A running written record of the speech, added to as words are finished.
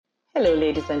Hello,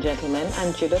 ladies and gentlemen.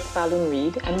 I'm Judith Fallon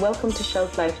Reed, and welcome to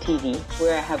Shelf Life TV,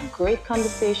 where I have great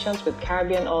conversations with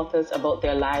Caribbean authors about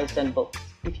their lives and books.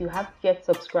 If you haven't yet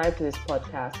subscribed to this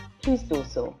podcast, please do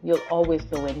so. You'll always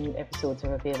know when new episodes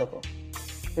are available.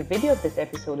 The video of this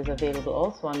episode is available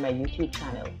also on my YouTube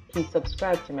channel. Please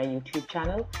subscribe to my YouTube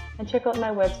channel and check out my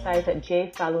website at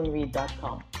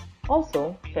jfallonreed.com.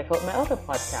 Also, check out my other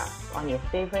podcasts on your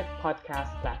favorite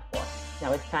podcast platform.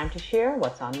 Now it's time to share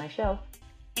what's on my shelf.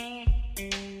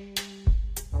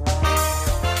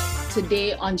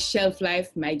 Today on Shelf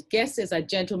Life, my guest is a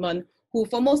gentleman who,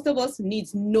 for most of us,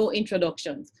 needs no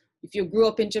introductions. If you grew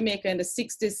up in Jamaica in the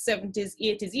 60s, 70s,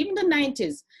 80s, even the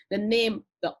 90s, the name,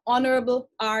 the Honorable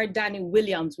R. Danny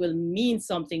Williams, will mean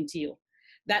something to you.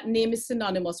 That name is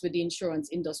synonymous with the insurance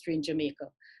industry in Jamaica.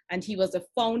 And he was the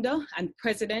founder and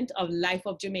president of Life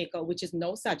of Jamaica, which is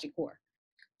now Sagicor.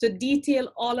 To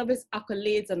detail all of his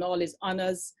accolades and all his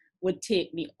honors would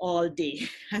take me all day.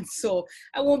 And so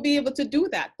I won't be able to do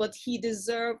that, but he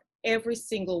deserved every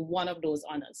single one of those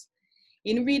honors.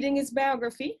 In reading his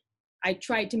biography, I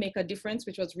Tried to Make a Difference,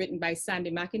 which was written by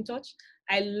Sandy McIntosh.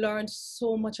 I learned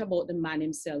so much about the man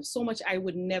himself, so much I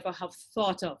would never have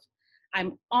thought of.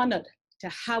 I'm honored to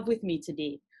have with me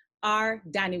today, R.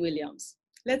 Danny Williams.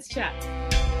 Let's chat.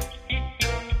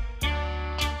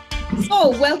 So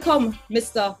welcome,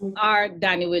 Mr. R.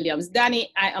 Danny Williams. Danny,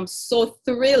 I am so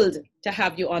thrilled to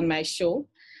have you on my show.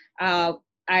 As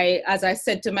I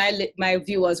said to my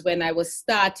viewers when I was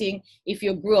starting, if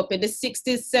you grew up in the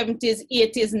 60s, 70s,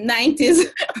 80s,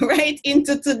 90s, right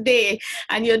into today,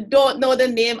 and you don't know the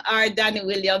name R. Danny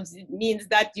Williams, it means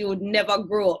that you never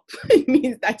grow up. It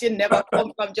means that you never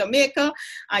come from Jamaica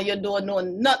and you don't know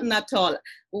nothing at all.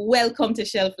 Welcome to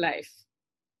Shelf Life.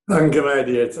 Thank you, my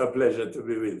dear. It's a pleasure to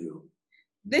be with you.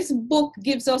 This book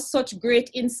gives us such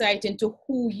great insight into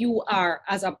who you are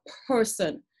as a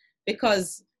person,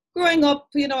 because growing up,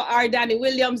 R. Danny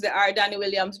Williams, the R. Danny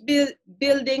Williams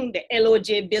building, the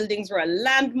LOJ buildings were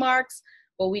landmarks,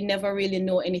 but we never really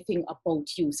know anything about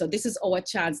you. So this is our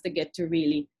chance to get to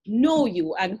really know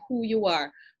you and who you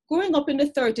are. Growing up in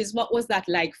the 30s, what was that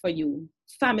like for you?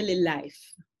 Family life?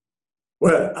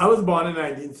 Well, I was born in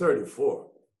 1934,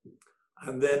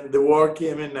 and then the war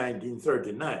came in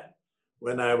 1939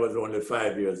 when I was only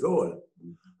 5 years old.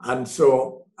 And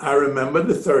so I remember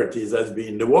the 30s as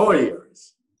being the war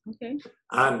years. Okay.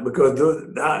 And because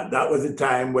that was a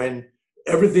time when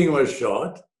everything was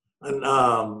short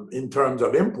and in terms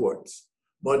of imports,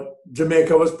 but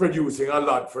Jamaica was producing a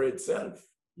lot for itself.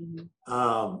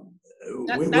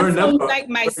 Mm-hmm. We were never like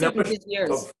my 70s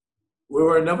years. We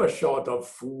were never short of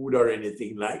food or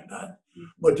anything like that. Mm-hmm.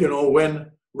 But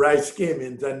when rice came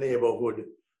into a neighborhood,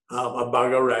 a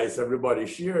bag of rice, everybody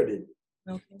shared it.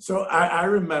 Okay. So I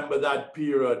remember that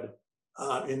period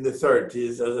in the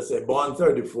 30s, as I said, born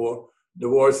 34. The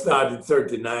war started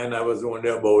 39. I was only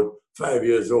about 5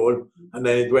 years old, and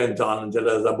then it went on until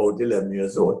I was about 11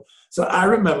 years old. So I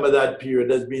remember that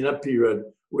period as being a period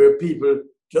where people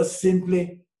just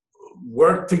simply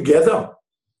worked together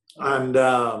and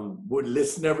would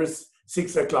listen every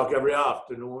 6 o'clock every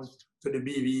afternoon to the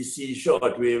BBC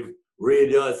shortwave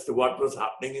radio as to what was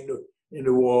happening in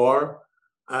the war.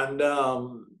 And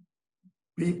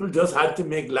people just had to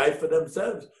make life for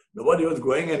themselves. Nobody was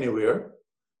going anywhere.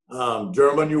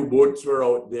 German U-boats were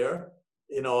out there,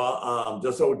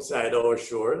 just outside our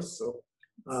shores. So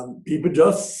people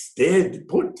just stayed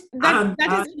put. That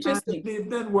is interesting.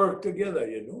 And then worked together,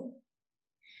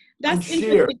 That's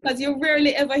interesting because you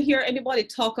rarely ever hear anybody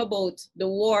talk about the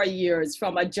war years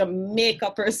from a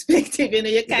Jamaica perspective.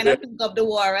 You kind of think of the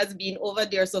war as being over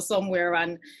there, so somewhere,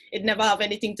 and it never have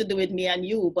anything to do with me and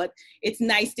you. But it's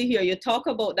nice to hear you talk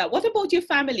about that. What about your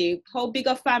family? How big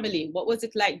a family? What was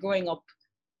it like growing up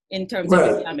in terms of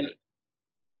your family?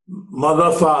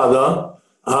 Mother,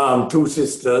 father, 2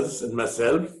 sisters, and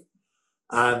myself.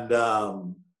 And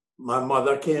my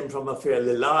mother came from a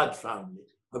fairly large family.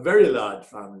 A very large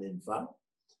family, in fact.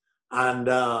 And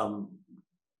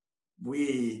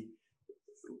we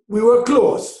were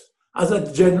close. As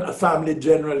a family,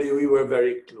 generally, we were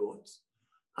very close.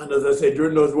 And as I said,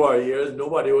 during those war years,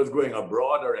 nobody was going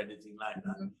abroad or anything like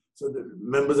that. Mm-hmm. So the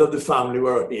members of the family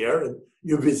were here, and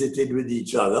you visited with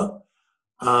each other.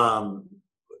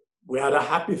 We had a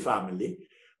happy family.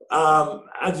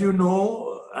 As you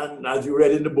know, and as you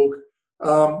read in the book,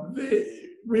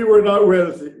 we were not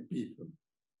wealthy people.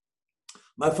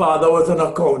 My father was an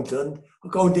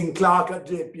accounting clerk at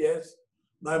JPS.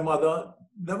 My mother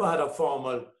never had a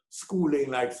formal schooling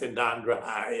like St. Andrew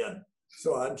High and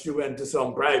so on. She went to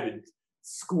some private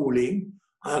schooling,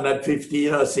 and at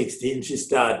 15 or 16, she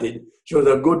was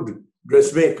a good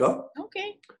dressmaker.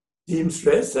 Okay.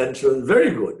 seamstress, and she was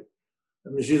very good. I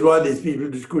mean, she's one of these people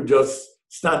that could just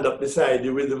stand up beside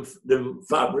you with the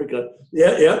fabric and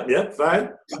yeah, fine,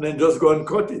 and then just go and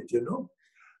cut it, you know.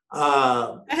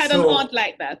 I had an aunt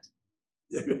like that.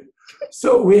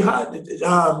 So we had,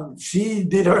 she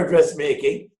did her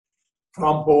dressmaking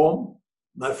from home.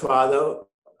 My father,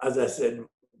 as I said,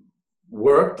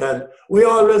 worked, and we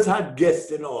always had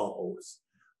guests in our house.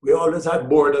 We always had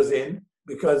boarders in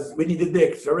because we needed the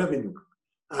extra revenue.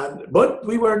 But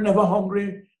we were never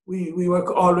hungry. We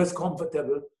were always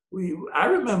comfortable. I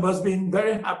remember us being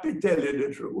very happy, tell you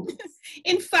the truth.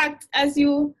 In fact, as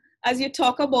you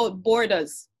talk about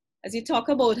boarders, as you talk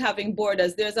about having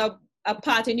boarders, there's a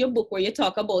part in your book where you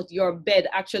talk about your bed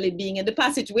actually being in the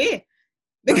passageway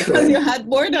because you had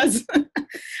boarders.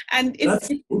 And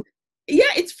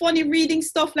it's funny reading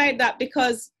stuff like that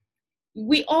because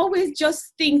we always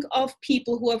just think of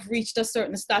people who have reached a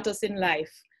certain status in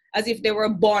life as if they were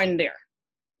born there,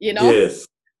 you know? Yes.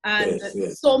 And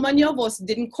so many of us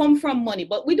didn't come from money,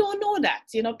 but we don't know that.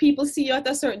 You know, people see you at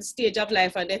a certain stage of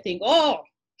life and they think, oh,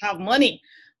 have money.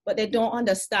 But they don't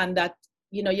understand that,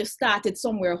 you know, you started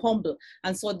somewhere humble.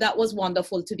 And so that was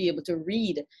wonderful to be able to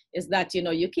read, is that, you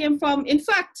know, you came from, in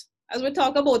fact, as we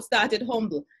talk about started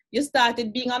humble, you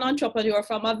started being an entrepreneur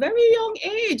from a very young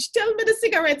age. Tell me the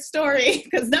cigarette story,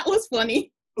 because that was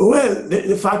funny. Well,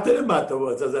 the fact of the matter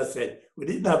was, as I said, we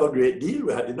didn't have a great deal.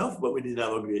 We had enough, but we didn't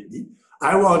have a great deal.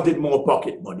 I wanted more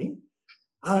pocket money.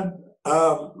 And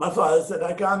my father said,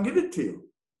 I can't give it to you.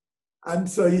 And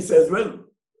so he says, well,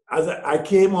 as I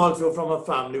came also from a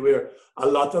family where a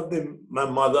lot of my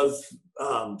mother's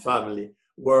family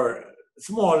were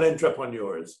small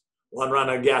entrepreneurs. One ran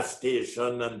a gas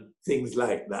station and things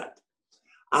like that.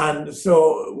 And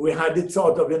so we had it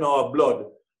sort of in our blood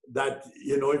that,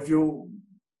 you know, if you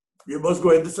must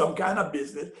go into some kind of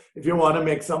business if you want to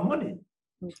make some money.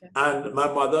 Okay. And my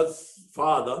mother's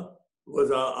father was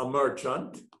a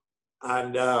merchant.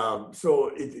 And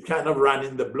so it kind of ran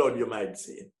in the blood, you might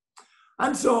say.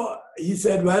 And so he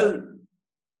said, well,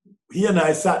 he and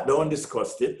I sat down,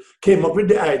 discussed it, came up with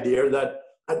the idea that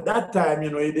at that time,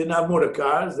 you know, you didn't have motor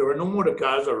cars. There were no motor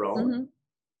cars around.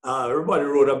 Mm-hmm. Everybody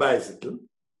rode a bicycle.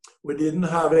 We didn't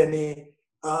have any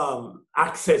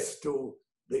access to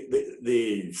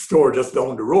the store just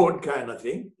down the road kind of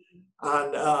thing.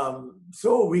 And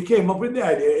so we came up with the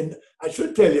idea. And I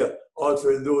should tell you also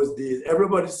in those days,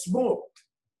 everybody smoked.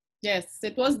 Yes,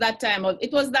 it was that time.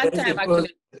 Actually.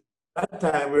 That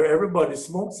time where everybody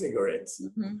smoked cigarettes.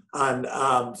 Mm-hmm.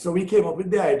 And so we came up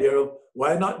with the idea of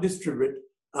why not distribute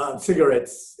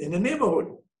cigarettes in the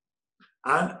neighborhood.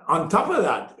 And on top of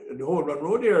that, in the Holman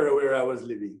Road area where I was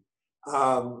living,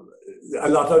 a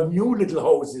lot of new little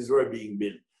houses were being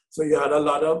built. So you had a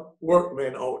lot of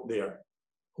workmen out there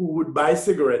who would buy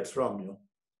cigarettes from you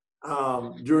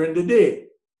during the day.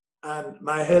 And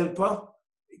my helper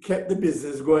kept the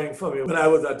business going for me when I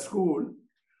was at school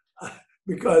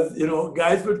because, you know,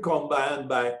 guys would come by and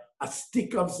buy a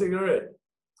stick of cigarette.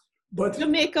 But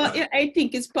Jamaica, I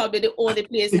think, is probably the only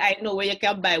place I know where you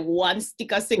can buy one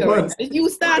stick of cigarette. If you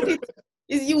started,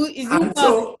 is you.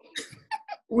 So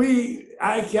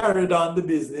I carried on the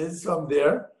business from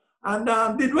there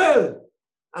and did well.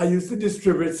 I used to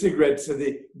distribute cigarettes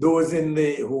to those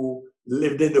who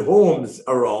lived in the homes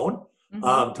around.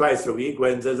 Mm-hmm. Twice a week,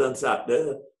 Wednesdays and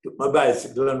Saturdays. Took my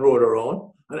bicycle and rode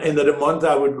around. And at the end of the month,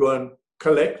 I would go and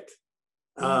collect.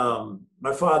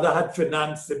 My father had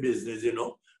financed the business, you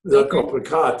know, with a couple of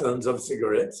cartons of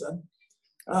cigarettes. And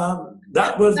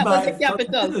that was my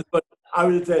capital. Business. But I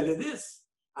will tell you this,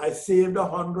 I saved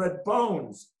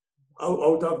 £100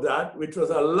 out of that, which was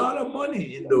a lot of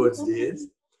money in those days,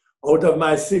 out of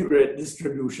my cigarette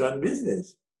distribution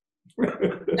business.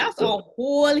 That's a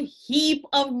whole heap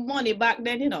of money back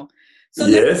then, you know. So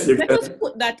yes, let us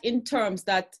put that in terms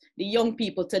that the young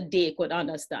people today can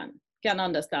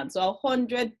understand. So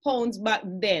 £100 back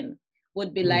then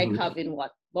would be like having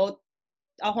what? About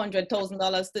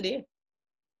 $100,000 today?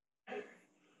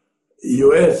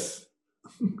 US.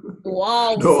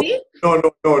 Wow. No, see? No,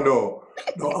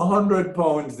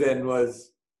 £100 then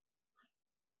was.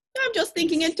 I'm just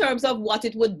thinking in terms of what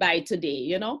it would buy today,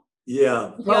 you know?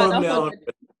 Yeah, probably about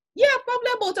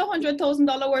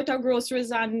 $100,000 worth of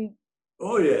groceries and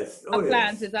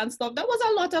appliances and stuff. That was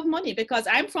a lot of money because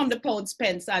I'm from the pounds,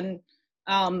 pence and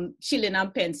shilling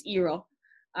and pence era.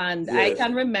 And I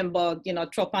can remember, you know,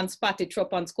 threepence patty,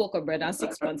 threepence cocoa bread and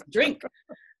sixpence drink.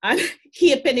 And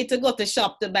he a penny to go to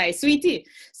shop to buy sweetie.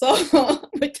 So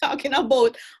we're talking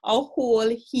about a whole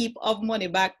heap of money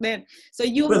back then. So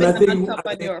you've been an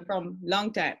entrepreneur from a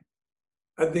long time.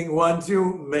 I think once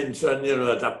you mentioned, you know,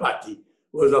 that a patty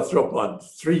was a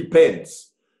threepence, 3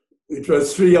 pence. It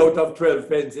was 3 out of 12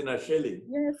 pence in a shilling.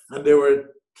 Yes. And there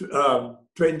were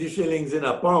 20 shillings in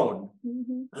a pound.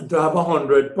 Mm-hmm. And to have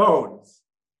 100 pounds,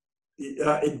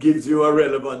 it gives you a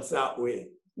relevance that way.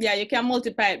 Yeah, you can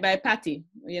multiply it by patty.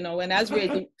 You know, when I was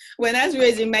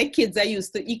raising my kids, I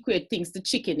used to equate things to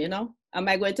chicken, you know. Am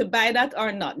I going to buy that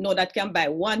or not? No, that can buy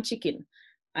 1 chicken.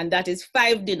 And that is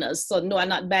 5 dinners. So no, I'm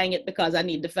not buying it because I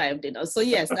need the 5 dinners. So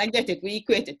yes, I get it. We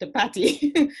equate it to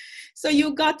patty. So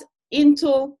you got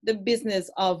into the business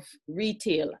of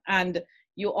retail, and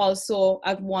you also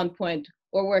at one point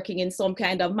were working in some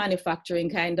kind of manufacturing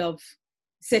kind of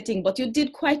setting, but you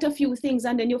did quite a few things,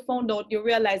 and then you found out, you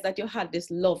realized that you had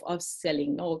this love of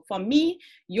selling. Now, for me,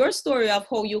 your story of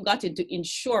how you got into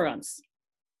insurance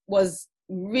was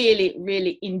really,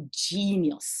 really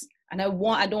ingenious. And I don't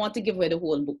want to give away the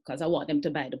whole book because I want them to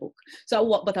buy the book.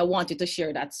 But I want you to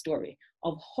share that story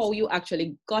of how you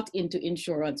actually got into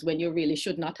insurance when you really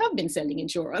should not have been selling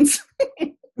insurance.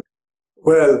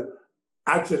 Well,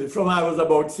 actually, from I was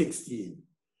about 16,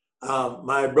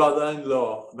 my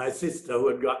brother-in-law, my sister who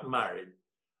had gotten married,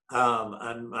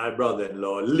 and my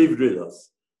brother-in-law lived with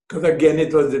us. Because again,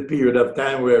 it was a period of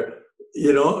time where,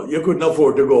 you know, you couldn't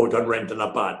afford to go out and rent an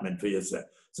apartment for yourself.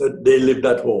 So they lived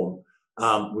at home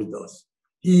with us.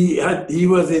 He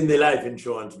was in the life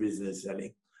insurance business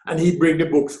selling, and he'd bring the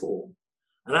books home.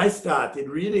 And I started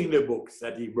reading the books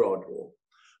that he brought home.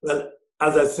 Well,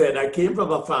 as I said, I came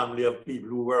from a family of people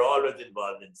who were always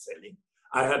involved in selling.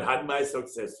 I had had my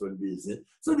successful business.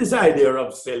 So this idea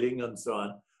of selling and so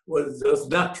on was just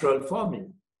natural for me.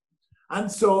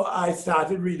 And so I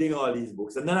started reading all these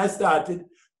books. And then I started,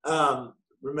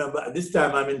 remember, at this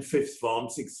time I'm in 5th form,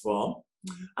 6th form.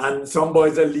 And some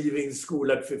boys are leaving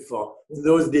school at 5th form. In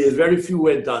those days, very few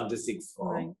went on to 6th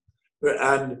form. Right.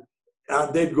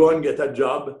 And they'd go and get a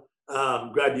job.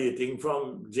 Graduating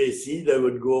from JC, they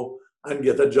would go and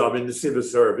get a job in the civil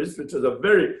service, which was a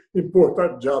very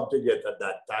important job to get at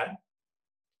that time.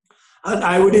 And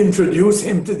I would introduce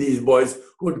him to these boys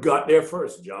who had got their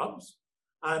first jobs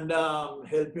and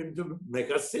help him to make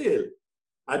a sale.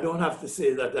 I don't have to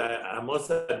say that I must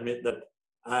admit that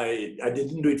I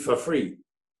didn't do it for free.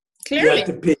 Clearly. You had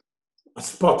to pay a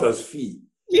spotter's fee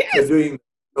yes. for doing it.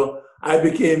 So I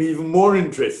became even more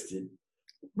interested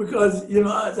because, you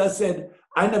know, as I said,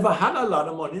 I never had a lot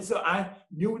of money, so I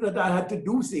knew that I had to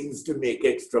do things to make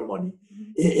extra money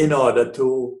in order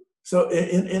to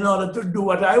do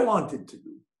what I wanted to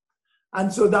do.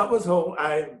 And so that was how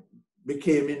I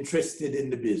became interested in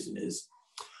the business.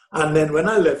 And then when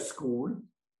I left school,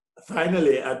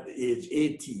 finally at age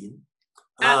 18,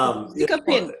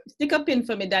 stick a pin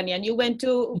for me, Danny. And you went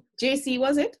to JC,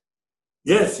 was it?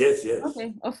 Yes.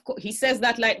 Okay, of course. He says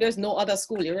that like there's no other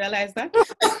school. You realize that?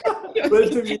 Well,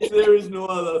 to me, there is no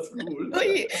other school.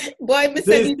 Boy,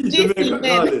 Mr. JC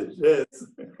College, yes.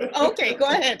 Okay, go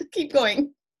ahead. Keep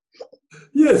going.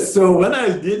 Yes, so when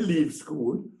I did leave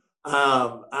school,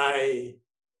 I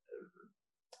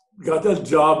got a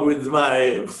job with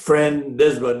my friend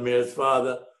Desmond Mayor's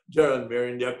father, Gerald Mayor,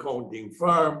 in the accounting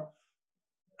firm.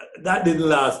 That didn't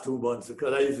last 2 months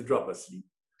because I used to drop asleep.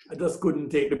 I just couldn't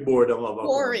take the boredom of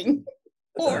boring.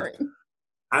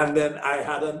 And then I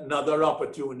had another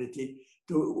opportunity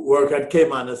to work at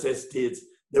Caymanas Estates.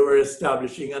 They were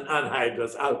establishing an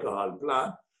anhydrous alcohol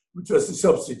plant, which was a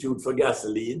substitute for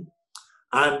gasoline.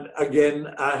 And again,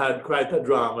 I had quite a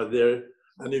drama there.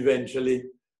 And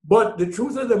eventually, but the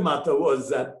truth of the matter was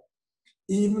that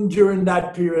even during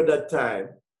that period of time,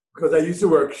 because I used to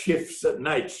work shifts,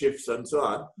 night shifts and so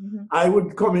on, I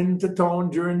would come into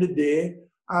town during the day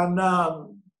and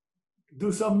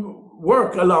do some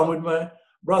work along with my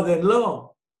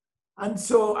brother-in-law. And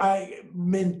so I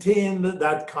maintained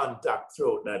that contact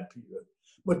throughout that period.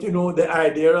 But you know, the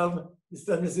idea of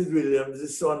Mr. and Mrs. Williams, the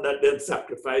son that they'd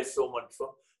sacrificed so much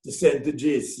for, to send to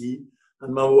JC,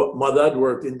 and my mother had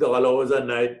worked into all hours at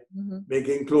night,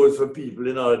 making clothes for people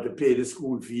in order to pay the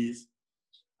school fees.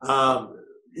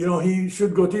 You know, he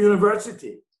should go to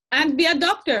university. And be a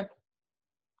doctor.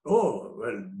 Oh,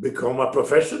 well, become a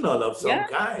professional of some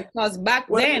kind. Because back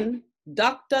then,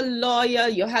 doctor, lawyer,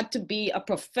 you had to be a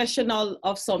professional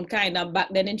of some kind. And back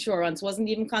then, insurance wasn't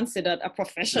even considered a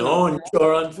professional. No,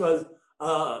 insurance was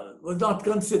not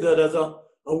considered as a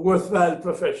worthwhile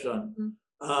profession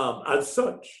as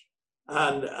such.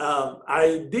 And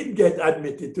I did get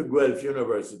admitted to Guelph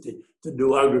University to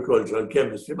do agricultural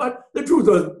chemistry, but the truth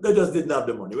was they just didn't have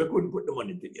the money. We couldn't put the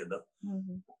money together.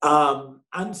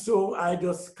 And so I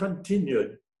just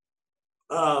continued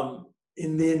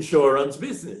in the insurance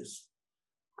business.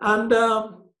 And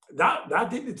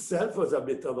that in itself was a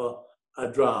bit of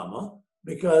a drama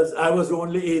because I was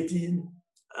only 18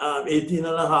 and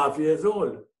a half years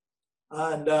old.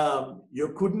 And you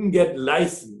couldn't get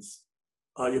licensed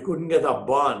or you couldn't get a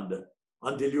bond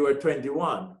until you were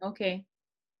 21. Okay.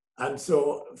 And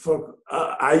so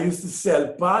I used to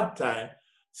sell part-time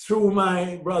through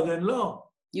my brother-in-law.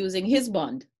 Using his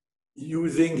bond.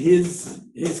 Using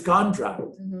his contract.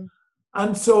 Mm-hmm.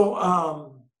 And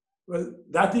so, well,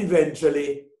 that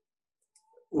eventually,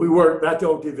 we worked that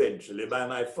out eventually by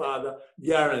my father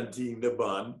guaranteeing the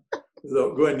bond,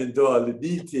 without going into all the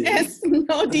details. Yes,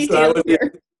 no details so I was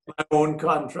here. my own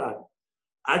contract.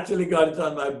 I actually got it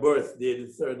on my birthday,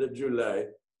 the 3rd of July,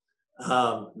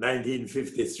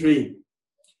 1953.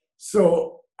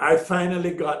 So I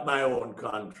finally got my own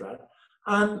contract.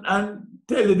 And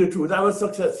tell you the truth, I was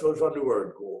successful from the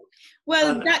word go.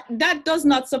 Well, that does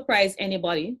not surprise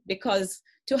anybody, because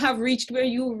to have reached where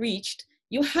you reached,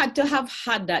 you had to have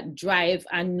had that drive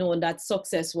and known that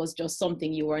success was just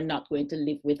something you were not going to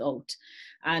live without.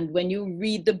 And when you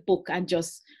read the book and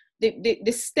just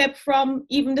the step from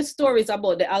even the stories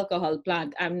about the alcohol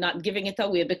plant, I'm not giving it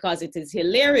away because it is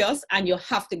hilarious and you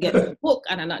have to get the book,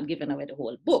 and I'm not giving away the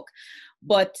whole book.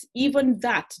 But even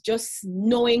that, just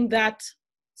knowing that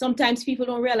sometimes people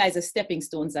don't realize the stepping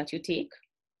stones that you take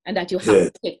and that you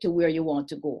have to take to where you want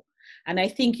to go. And I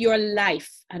think your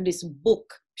life and this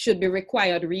book should be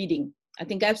required reading. I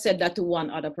think I've said that to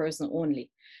one other person only.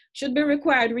 Should be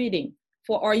required reading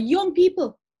for our young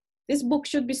people. This book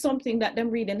should be something that them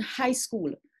read in high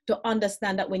school to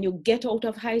understand that when you get out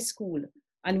of high school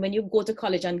and when you go to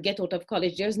college and get out of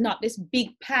college, there's not this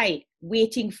big pie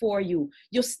waiting for you.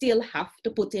 You still have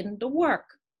to put in the work.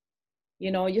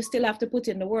 You know, you still have to put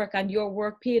in the work, and your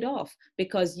work paid off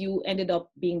because you ended up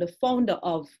being the founder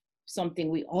of something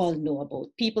we all know about.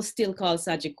 People still call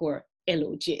Sagicor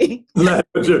LOJ. Yes.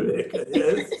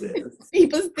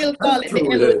 People still call it the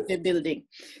LOJ building.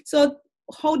 So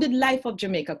how did Life of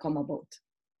Jamaica come about?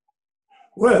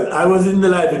 Well, I was in the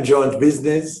life insurance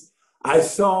business. I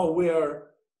saw where,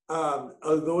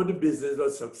 although the business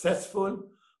was successful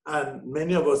and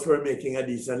many of us were making a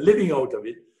decent living out of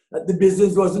it, that the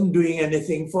business wasn't doing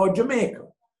anything for Jamaica.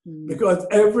 Because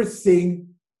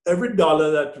every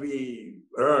dollar that we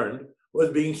earned was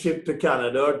being shipped to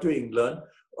Canada or to England,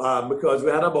 because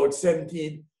we had about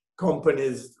 17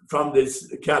 companies from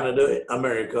this Canada,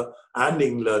 America, and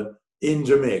England in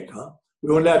Jamaica.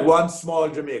 We only had one small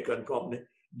Jamaican company,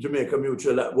 Jamaica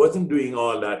Mutual, that wasn't doing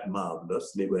all that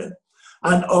marvelously well.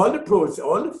 And all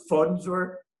the funds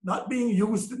were not being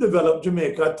used to develop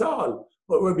Jamaica at all,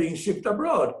 but were being shipped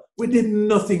abroad. We did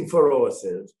nothing for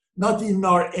ourselves. Not even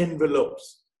our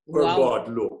envelopes were bought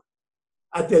local.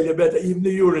 I tell you better, even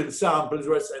the urine samples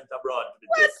were sent abroad to the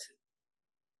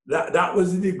testing. That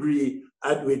was the degree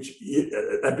at which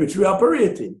we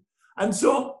operated. And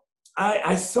so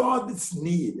I saw this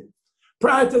need.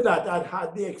 Prior to that, I'd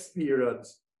had the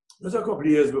experience, it was a couple of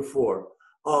years before,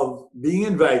 of being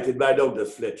invited by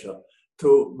Douglas Fletcher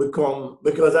to become,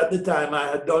 because at the time I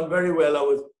had done very well, I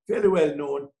was fairly well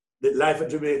known, the Life of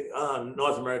Jamaica,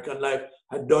 North American Life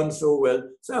had done so well.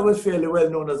 So I was fairly well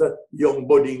known as a young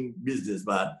budding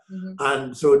businessman. Mm-hmm.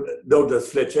 And so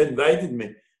Douglas Fletcher invited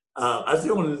me as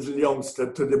the only little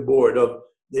youngster to the board of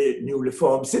the newly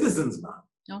formed Citizens Bank.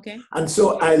 Okay. And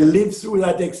so I lived through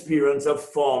that experience of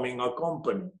forming a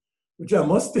company, which I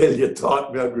must tell you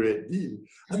taught me a great deal.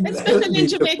 And especially in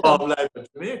Jamaica. Form Life of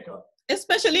Jamaica.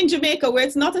 Especially in Jamaica, where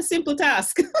it's not a simple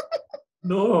task.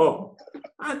 No.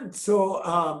 And so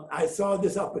I saw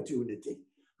this opportunity.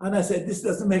 And I said, this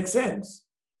doesn't make sense.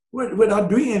 We're not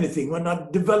doing anything. We're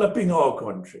not developing our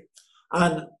country.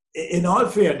 And in all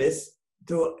fairness,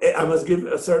 I must give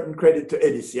a certain credit to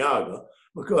Eddie Seaga,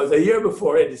 because a year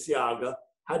before, Eddie Seaga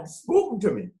had spoken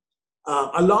to me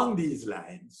along these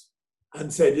lines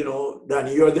and said, you know,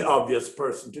 Danny, you're the obvious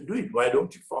person to do it. Why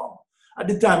don't you form? At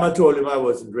the time, I told him I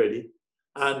wasn't ready.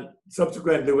 And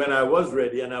subsequently, when I was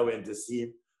ready and I went to see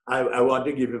him, I want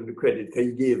to give him the credit because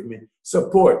he gave me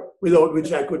support, without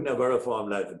which I could never have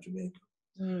formed Life of Jamaica.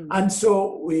 Mm. And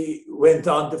so we went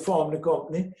on to form the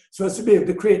company so as to be able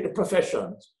to create the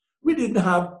professions. We didn't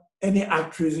have any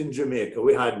actors in Jamaica.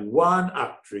 We had one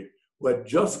actress who had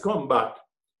just come back.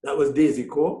 That was Daisy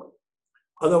Coke.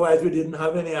 Otherwise, we didn't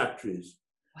have any actors.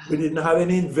 Wow. We didn't have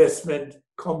any investment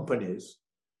companies.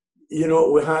 You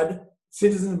know, we had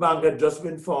Citizens Bank had just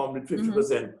been formed with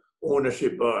 50%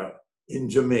 ownership in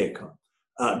Jamaica.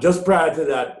 Just prior to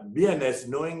that, BNS,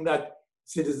 knowing that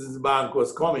Citizens Bank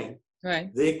was coming,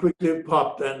 right, they quickly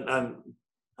popped and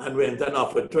went and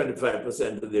offered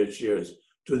 25% of their shares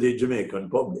to the Jamaican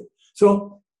public.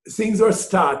 So things were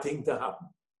starting to happen.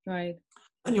 Right.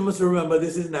 And you must remember,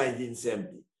 this is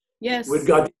 1970. Yes. We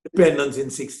got independence in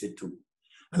 62.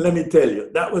 And let me tell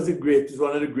you, that was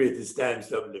one of the greatest times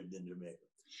to have lived in Jamaica.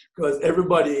 Because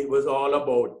everybody was all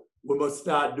about, we must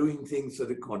start doing things for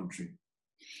the country.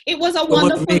 It was a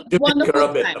wonderful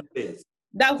time. Place.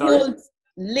 That whole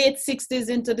late 60s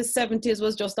into the 70s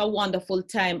was just a wonderful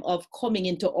time of coming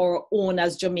into our own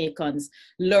as Jamaicans,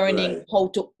 learning how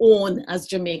to own as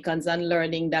Jamaicans, and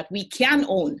learning that we can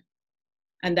own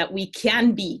and that we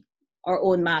can be our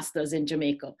own masters in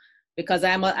Jamaica. Because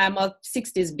I'm a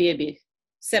 60s baby,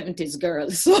 70s girl.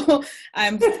 So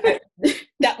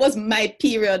that was my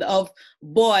period of,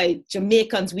 boy,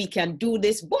 Jamaicans, we can do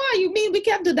this. Boy, you mean we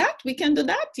can do that? We can do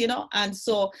that, you know? And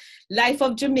so Life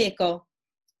of Jamaica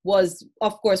was,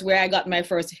 of course, where I got my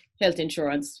first health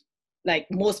insurance, like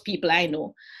most people I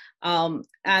know.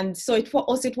 And so for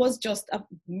us, it was just a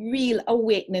real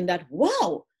awakening that,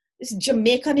 wow, this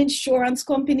Jamaican insurance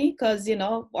company, because, you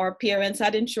know, our parents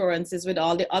had insurances with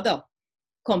all the other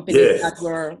companies that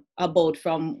were about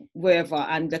from wherever,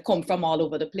 and they come from all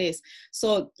over the place.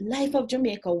 So Life of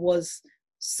Jamaica was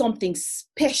something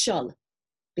special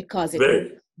because it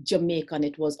was Jamaican,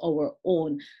 it was our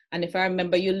own. And if I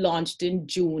remember, you launched in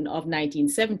June of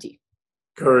 1970.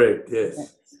 Correct,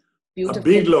 yes. Beautiful. A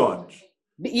big launch.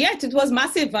 Yes, it was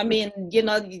massive. I mean, you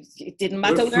know, it didn't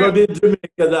matter where. We flooded Jamaica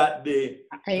that day.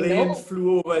 Planes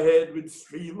flew overhead with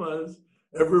streamers.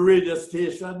 Every radio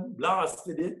station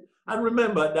blasted it. And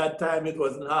remember, at that time, it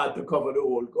wasn't hard to cover the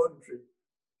whole country.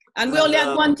 And we only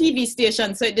had one TV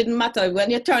station, so it didn't matter. When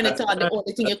you turn it on, the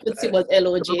only thing you could see was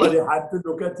LOJ. Everybody had to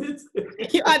look at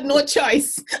it. You had no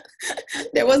choice.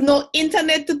 There was no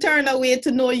internet to turn away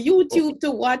to, no YouTube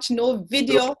to watch, no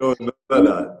video.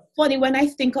 No. Funny when I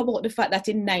think about the fact that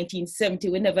in 1970,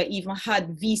 we never even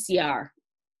had VCR.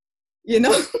 You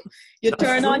know, you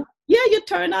turn on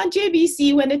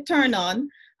JBC when it turned on,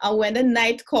 and when the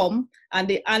night come and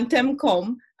the anthem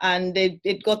come and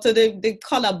it got to the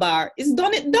color bar, it's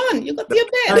done. You got to your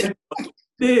bed.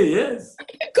 Yes,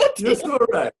 you're so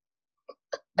right.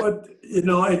 But, you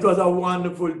know, it was a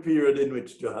wonderful period in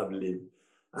which to have lived.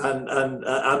 And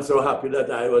I'm so happy that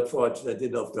I was fortunate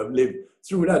enough to have lived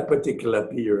through that particular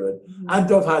period, and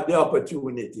to have had the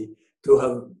opportunity to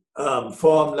have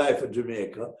formed Life of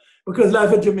Jamaica, because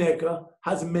Life of Jamaica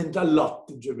has meant a lot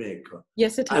to Jamaica.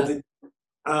 Yes, it has.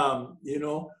 You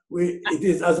know, it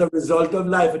is as a result of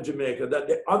Life of Jamaica that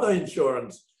the other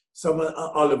insurance, some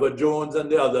Oliver Jones and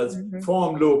the others,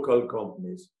 formed local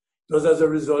companies. It was as a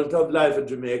result of Life of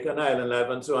Jamaica and Island Life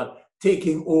and so on,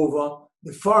 taking over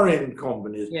the foreign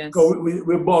companies. Yes.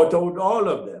 We bought out all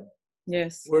of them.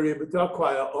 Yes. We were able to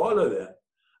acquire all of them.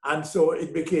 And so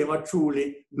it became a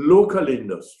truly local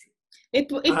industry.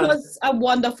 It was a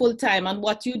wonderful time, and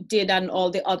what you did and all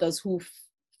the others who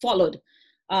followed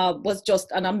was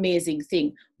just an amazing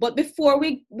thing. But before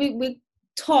we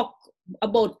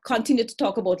continue to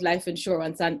talk about life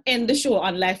insurance and end the show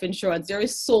on life insurance, there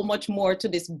is so much more to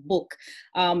this book.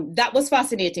 That was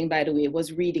fascinating, by the way,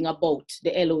 was reading about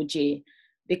the LOJ,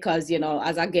 because, you know,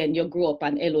 as again, you grew up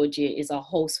and LOJ is a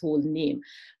household name.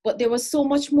 But there was so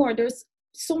much more. There's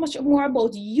so much more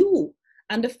about you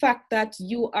and the fact that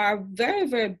you are very,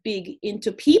 very big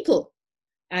into people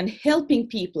and helping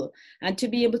people, and to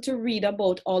be able to read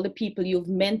about all the people you've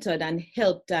mentored and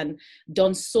helped and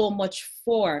done so much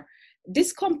for.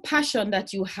 This compassion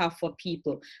that you have for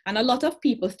people. And a lot of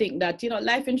people think that, you know,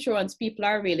 life insurance people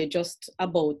are really just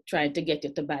about trying to get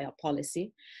you to buy a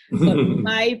policy. But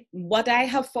what I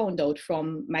have found out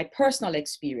from my personal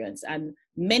experience and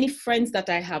many friends that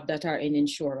I have that are in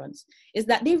insurance is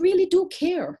that they really do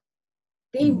care.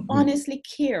 They honestly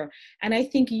care. And I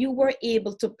think you were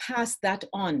able to pass that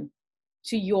on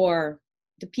to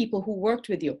the people who worked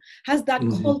with you. Has that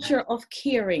culture of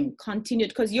caring continued?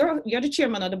 Because you're the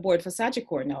chairman of the board for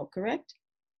Sagicor now, correct?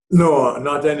 No,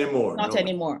 not anymore. Not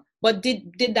anymore. But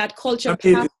did that culture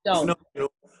pass down? No.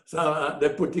 So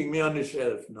they're putting me on the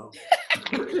shelf now.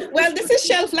 Well, this is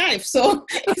shelf life, so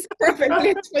it's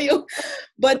perfectly for you.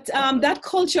 But that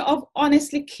culture of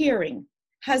honestly caring,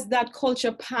 has that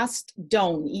culture passed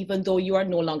down even though you are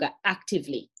no longer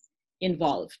actively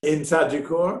involved? In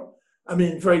Sagicor? I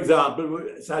mean, for example,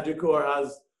 Sagicor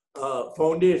has a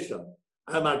foundation.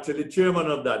 I'm actually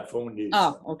chairman of that foundation.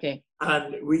 Oh, okay.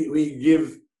 And we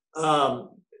give,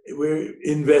 we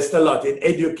invest a lot in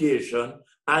education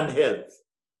and health.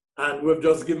 And we've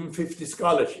just given 50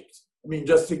 scholarships. I mean,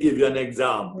 just to give you an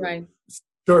example. Right.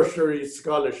 Tertiary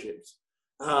scholarships.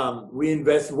 We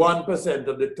invest 1%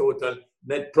 of the total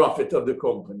net profit of the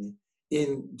company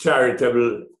in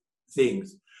charitable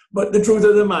things. But the truth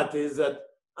of the matter is that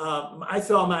I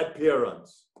saw my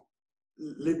parents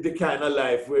live the kind of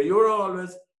life where you're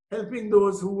always helping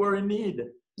those who were in need.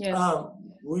 Yes.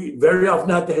 We very often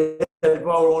had to help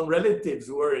our own relatives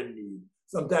who were in need.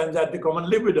 Sometimes had to come and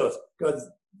live with us because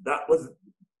that was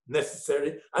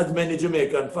necessary, as many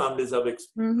Jamaican families have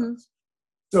experienced.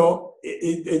 So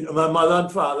my mother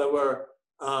and father were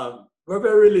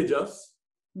very religious,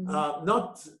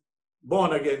 not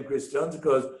born-again Christians,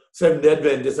 because Seventh-day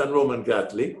Adventists and Roman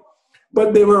Catholic,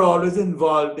 but they were always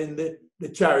involved in the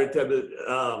charitable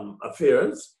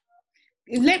affairs.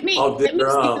 Let me stick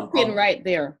a pin right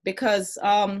there, because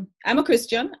I'm a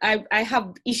Christian. I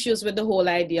have issues with the whole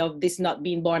idea of this not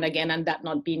being born again and that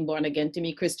not being born again. To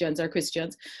me, Christians are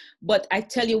Christians. But I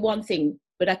tell you one thing,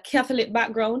 with a Catholic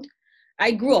background,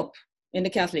 I grew up in the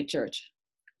Catholic Church,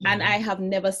 and I have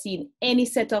never seen any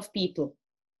set of people,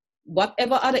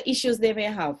 whatever other issues they may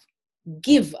have,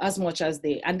 give as much as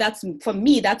they. And that's, for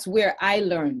me, that's where I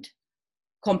learned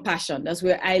compassion. That's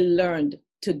where I learned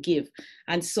to give.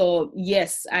 And so,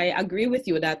 yes, I agree with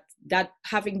you that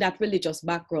having that religious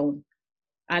background,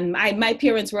 and my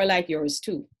parents were like yours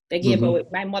too. They gave away,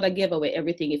 my mother gave away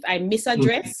everything. If I miss a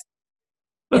dress,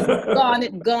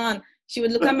 it's gone. She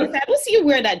would look at me and say, I don't see you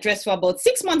wear that dress for about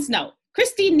 6 months now.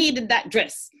 Christine needed that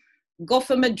dress. Go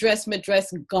for my dress,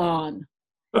 gone.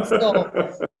 So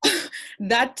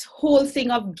that whole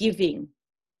thing of giving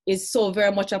is so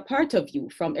very much a part of you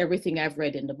from everything I've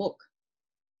read in the book.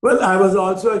 Well, I was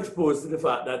also exposed to the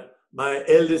fact that my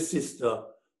eldest sister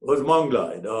was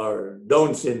mongoloid or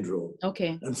Down syndrome.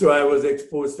 Okay. And so I was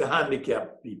exposed to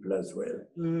handicapped people as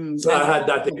well. So I had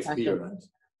that experience.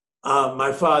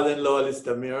 My father-in-law,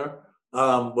 Lister Muir,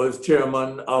 was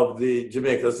chairman of the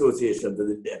Jamaica Association for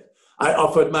the Deaf. I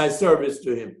offered my service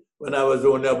to him when I was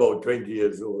only about 20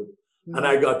 years old, and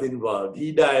I got involved.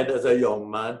 He died as a young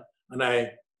man, and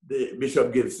the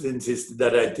Bishop Gibbs insisted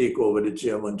that I take over the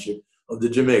chairmanship of the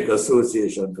Jamaica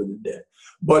Association for the Deaf.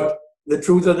 But the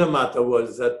truth of the matter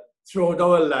was that throughout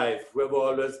our life, we've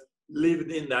always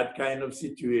lived in that kind of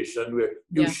situation where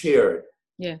you shared.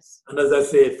 Yes. And as I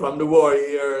say, from the war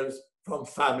years, from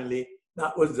family,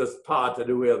 that was just part of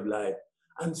the way of life.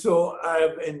 And so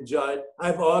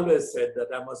I've always said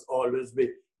that I must always be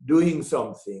doing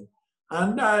something.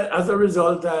 And as a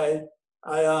result, I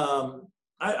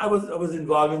was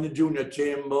involved in the Junior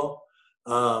Chamber,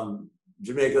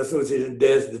 Jamaica Association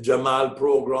Deaf, the Jamal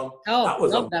program. Oh, that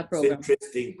was that program.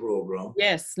 Interesting program.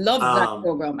 Yes, love that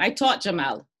program. I taught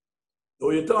Jamal. Oh,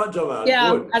 you taught Jamal?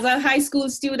 Yeah, good. As a high school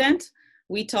student,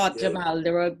 we taught Jamal.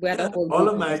 We had a whole all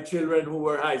of my children who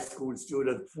were high school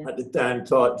students at the time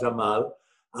taught Jamal.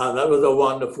 That was a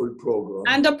wonderful program.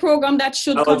 And a program that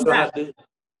should come back. I had the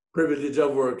privilege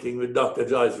of working with Dr.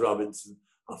 Joyce Robinson,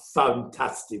 a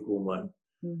fantastic woman.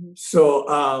 So,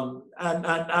 and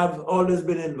I've always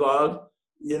been involved.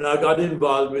 You know, I got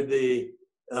involved with the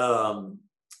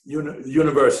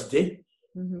university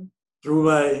through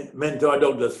my mentor,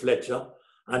 Douglas Fletcher,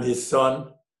 and his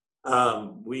son.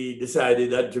 We decided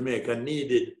that Jamaica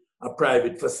needed a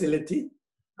private facility.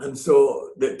 And so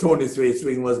the Tony Sway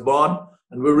Swing was born,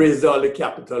 and we raised all the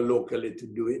capital locally to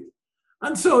do it.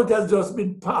 And so it has just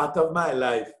been part of my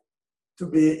life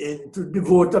to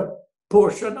devote a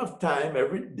portion of time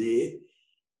every day,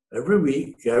 every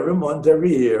week, every month,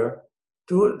 every year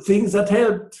to things that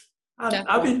helped. And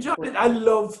I've enjoyed it. I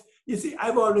love, you see,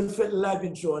 I've always felt life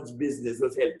insurance business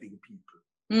was helping people.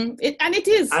 And it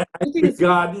is. I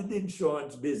regarded the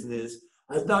insurance business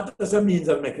as not as a means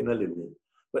of making a living,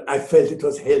 but I felt it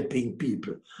was helping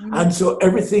people. And so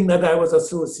everything that I was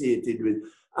associated with,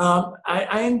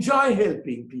 I enjoy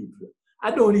helping people. I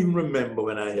don't even remember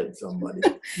when I helped somebody.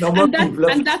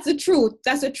 And that's the truth.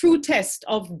 That's a true test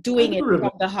of doing it from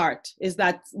the heart, is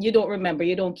that you don't remember,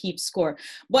 you don't keep score.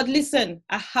 But listen,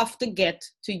 I have to get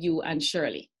to you and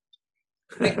Shirley,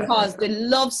 because the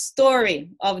love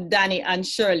story of Danny and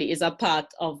Shirley is a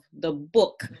part of the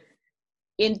book.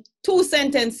 In 2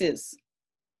 sentences,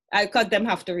 because them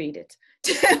have to read it.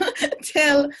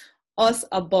 Tell us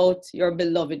about your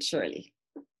beloved Shirley.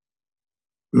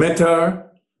 Met her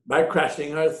by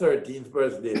crashing her 13th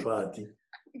birthday party.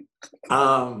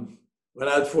 When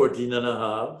I was 14 and a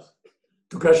half,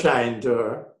 took a shine to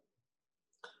her.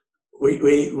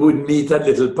 We would meet at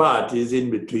little parties in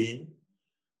between.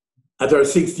 At her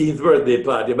 16th birthday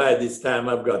party, by this time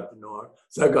I've got to know her,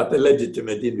 so I got a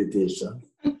legitimate invitation.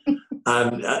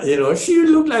 And, you know, she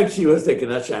looked like she was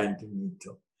taking a shine to me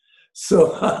too.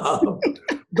 So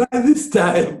by this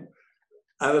time,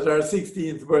 at her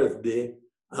 16th birthday,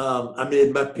 I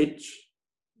made my pitch,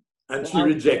 and she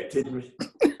rejected me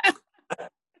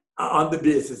on the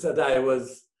basis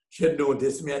that she had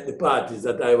noticed me at the parties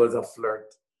that I was a flirt.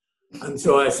 And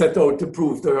so I set out to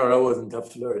prove to her I wasn't a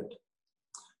flirt.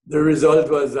 the result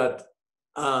was that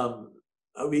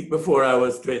a week before I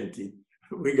was 20,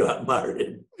 we got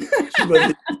married. She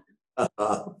was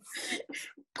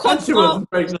she wasn't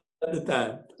pregnant at the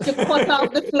time. She cut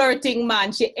off the flirting,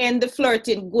 man. She end the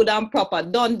flirting good and proper.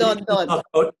 Done. Knock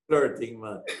out flirting,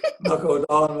 man. Knock out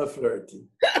all my flirting.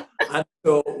 And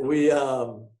so we,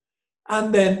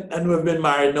 and we've been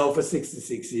married now for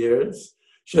 66 years.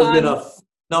 She has been a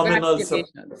phenomenal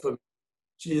support for me.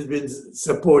 She's been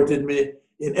supported me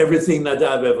in everything that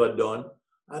I've ever done.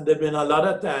 And there have been a lot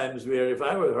of times where if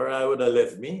I were her, I would have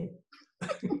left me.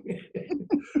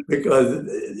 Because,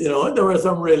 there were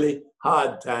some really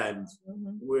hard times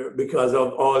because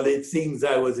of all the things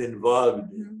I was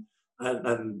involved in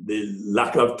and the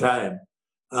lack of time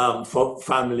for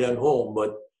family and home.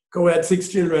 But because we had 6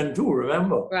 children too,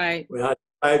 remember? Right. We had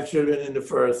 5 children in the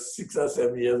first 6 or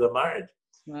 7 years of marriage.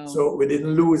 Wow. So we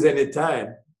didn't lose any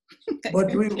time.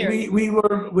 But we've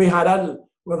had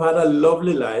a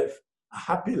lovely life, a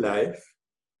happy life.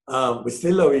 We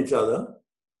still love each other.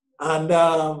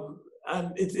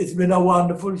 And it's been a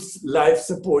wonderful life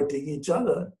supporting each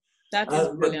other. That is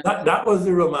brilliant. That was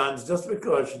the romance, just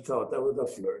because she thought I was a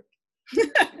flirt.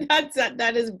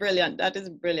 That is brilliant. That is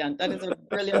brilliant. That is a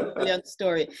brilliant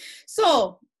story.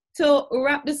 So, to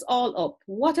wrap this all up,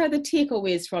 what are the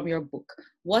takeaways from your book?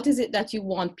 What is it that you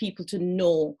want people to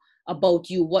know about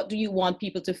you? What do you want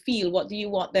people to feel? What do you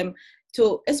want them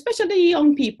to, especially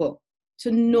young people,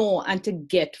 to know and to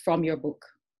get from your book?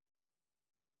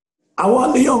 I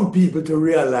want the young people to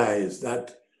realize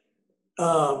that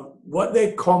what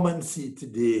they come and see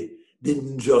today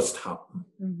didn't just happen.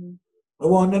 Mm-hmm. I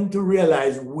want them to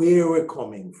realize where we're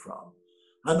coming from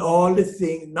and all the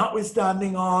things,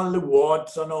 notwithstanding all the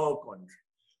warts on our country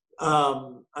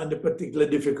and the particular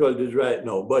difficulties right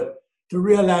now, but to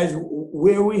realize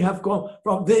where we have come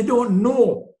from. They don't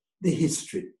know the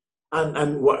history.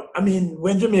 And what, I mean,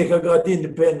 when Jamaica got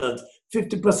independence,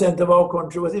 50% of our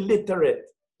country was illiterate.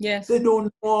 Yes. They don't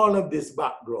know all of this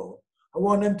background. I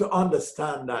want them to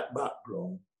understand that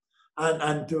background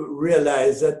and to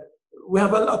realize that we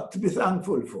have a lot to be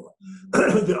thankful for.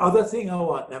 Mm-hmm. The other thing I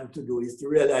want them to do is to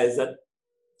realize that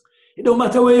it don't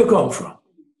matter where you come from.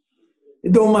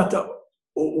 It don't matter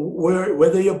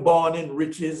whether you're born in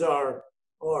riches or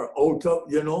out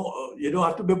of, you don't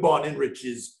have to be born in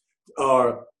riches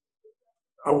or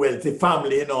a wealthy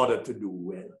family in order to do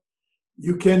well.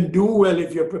 You can do well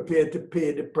if you're prepared to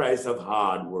pay the price of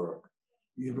hard work.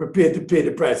 You're prepared to pay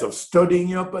the price of studying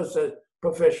your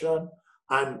profession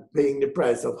and paying the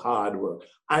price of hard work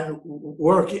and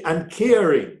working and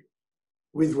caring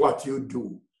with what you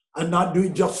do and not do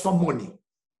it just for money,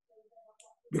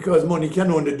 because money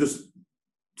can only do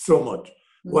so much.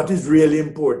 Mm-hmm. What is really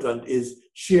important is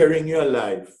sharing your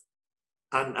life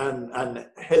and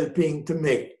helping to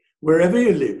make wherever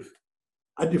you live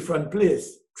a different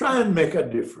place. Try and make a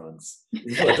difference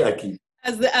is what I keep.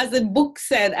 As the book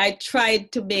said, I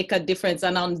tried to make a difference.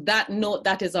 And on that note,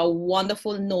 that is a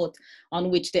wonderful note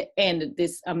on which to end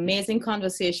this amazing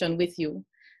conversation with you.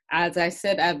 As I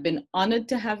said, I've been honored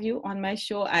to have you on my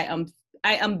show. I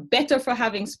am better for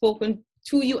having spoken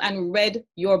to you and read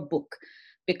your book,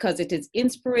 because it is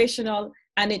inspirational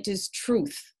and it is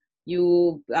truth.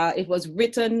 It was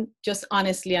written just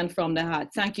honestly and from the heart.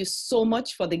 Thank you so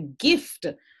much for the gift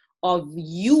of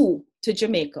you to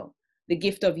Jamaica, the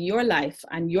gift of your life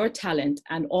and your talent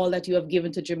and all that you have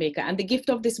given to Jamaica, and the gift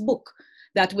of this book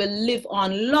that will live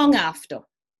on long after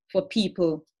for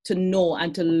people to know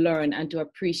and to learn and to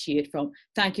appreciate from.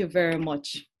 Thank you very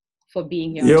much for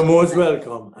being here. You're most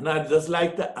welcome. And I'd just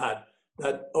like to add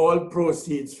that all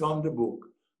proceeds from the book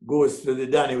goes to the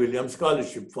Danny Williams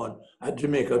Scholarship Fund at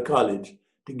Jamaica College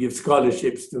to give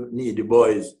scholarships to needy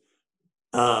boys,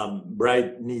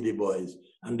 bright, needy boys.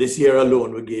 And this year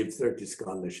alone, we gave 30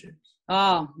 scholarships.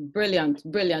 Oh, brilliant,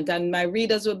 brilliant. And my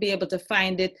readers will be able to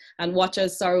find it, and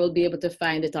watchers, will be able to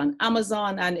find it on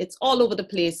Amazon, and it's all over the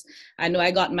place. I know I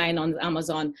got mine on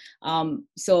Amazon.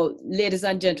 So ladies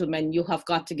and gentlemen, you have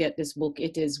got to get this book.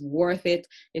 It is worth it.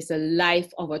 It's a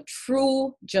life of a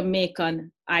true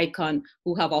Jamaican icon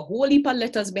who have a whole heap of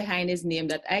letters behind his name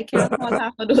that I can't call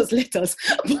half of those letters.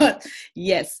 But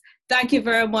yes, thank you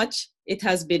very much. It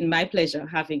has been my pleasure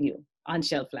having you on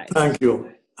Shelf Life. Thank you.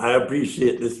 I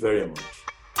appreciate this very much.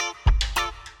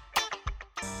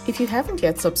 If you haven't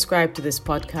yet subscribed to this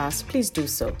podcast, please do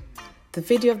so. The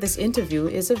video of this interview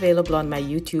is available on my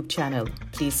YouTube channel.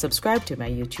 Please subscribe to my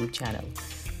YouTube channel.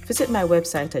 Visit my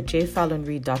website at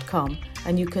jfallonreid.com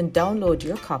and you can download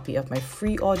your copy of my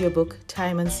free audiobook,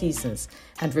 Time and Seasons.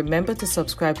 And remember to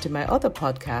subscribe to my other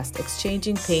podcast,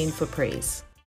 Exchanging Pain for Praise.